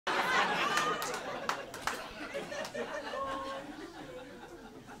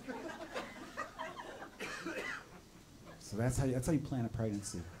So that's how you plan a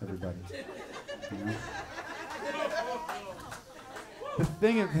pregnancy, everybody. You know? The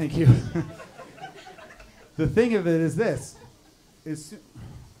thing of thank you. The thing of it is this: can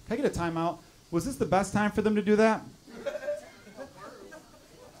I get a timeout? Was this the best time for them to do that?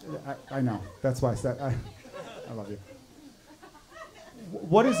 I know. That's why I said I love you.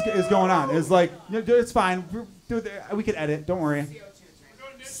 What is going on? Is like it's fine. We can edit. Don't worry.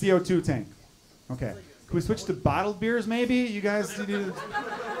 CO2 tank. Okay. Can we switch to bottled beers, maybe? You guys,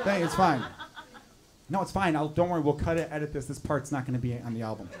 it's fine. No, it's fine. Don't worry. We'll cut it, edit this. This part's not going to be on the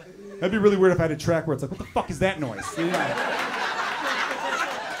album. That'd be really weird if I had a track where it's like, what the fuck is that noise?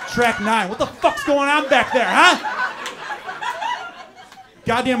 Track 9. What the fuck's going on back there, huh?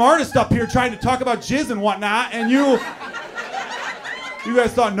 Goddamn artist up here trying to talk about jizz and whatnot, and you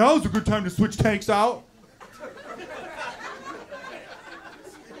guys thought now's a good time to switch tanks out.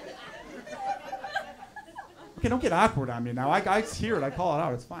 Okay, don't get awkward on me now. I hear it. I call it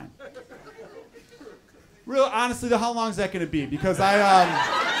out. It's fine. Real honestly, how long is that going to be? Because No, I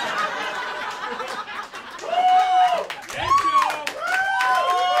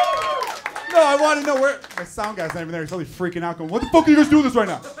want to know where my sound guy's not even there. He's probably freaking out, going, "What the fuck are you guys doing this right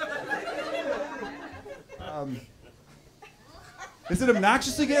now?" Is it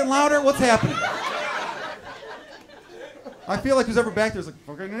obnoxiously getting louder? What's happening? I feel like who's ever back there is like,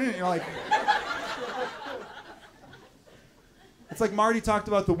 okay, like. It's like Marty talked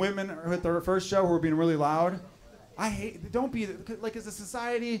about the women at the first show who were being really loud. Don't be, like as a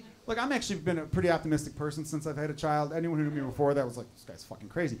society, like I'm actually been a pretty optimistic person since I've had a child. Anyone who knew me before that was like, this guy's fucking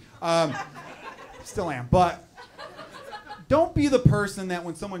crazy. Still am, but don't be the person that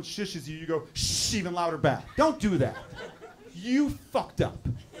when someone shushes you, you go, shh, even louder back. Don't do that. You fucked up.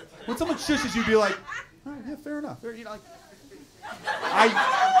 When someone shushes you, be like, oh, yeah, fair enough. You know, like,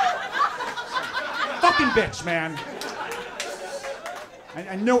 fucking bitch, man.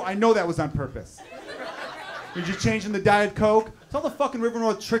 I know that was on purpose. You're just changing the Diet Coke. Tell the fucking River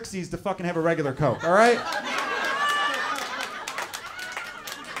Road Trixies to fucking have a regular Coke, all right?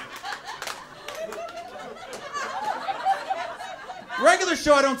 Regular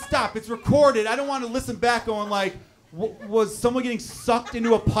show, I don't stop. It's recorded. I don't want to listen back going like, was someone getting sucked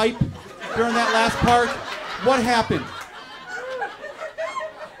into a pipe during that last part? What happened?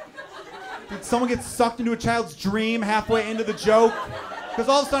 Did someone get sucked into a child's dream halfway into the joke? Because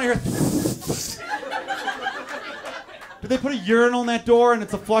all of a sudden I hear... Did they put a urinal in that door and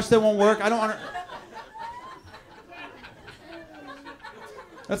it's a flush that won't work? I don't want to...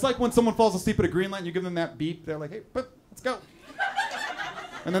 That's like when someone falls asleep at a green light and you give them that beep. They're like, hey, let's go.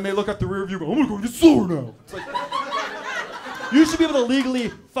 And then they look up the rear view and go, I'm going to go get slower now. It's like, you should be able to legally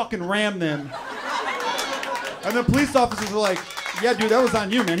fucking ram them. And then police officers are like, yeah, dude, that was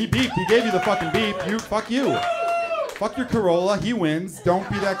on you, man. He beeped. He gave you the fucking beep. Fuck you. Fuck your Corolla. He wins. Don't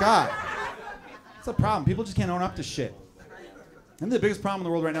be that guy. That's a problem. People just can't own up to shit. And the biggest problem in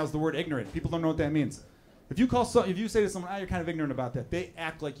the world right now is the word ignorant. People don't know what that means. If you say to someone, you're kind of ignorant about that, they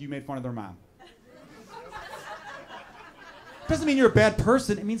act like you made fun of their mom. Doesn't mean you're a bad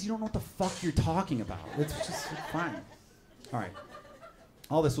person. It means you don't know what the fuck you're talking about. It's just fine. All right.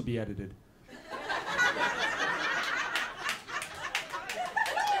 All this will be edited.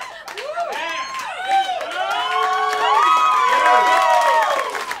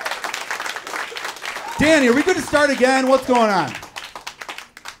 Danny, are we good to start again? What's going on?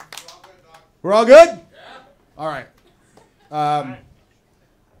 We're all good? Yeah. All right. I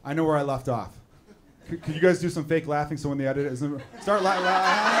know where I left off. Could you guys do some fake laughing so when they edit it, start laughing?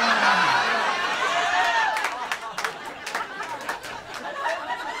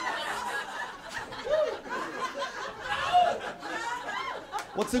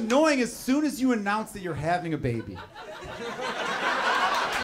 What's annoying is as soon as you announce that you're having a baby,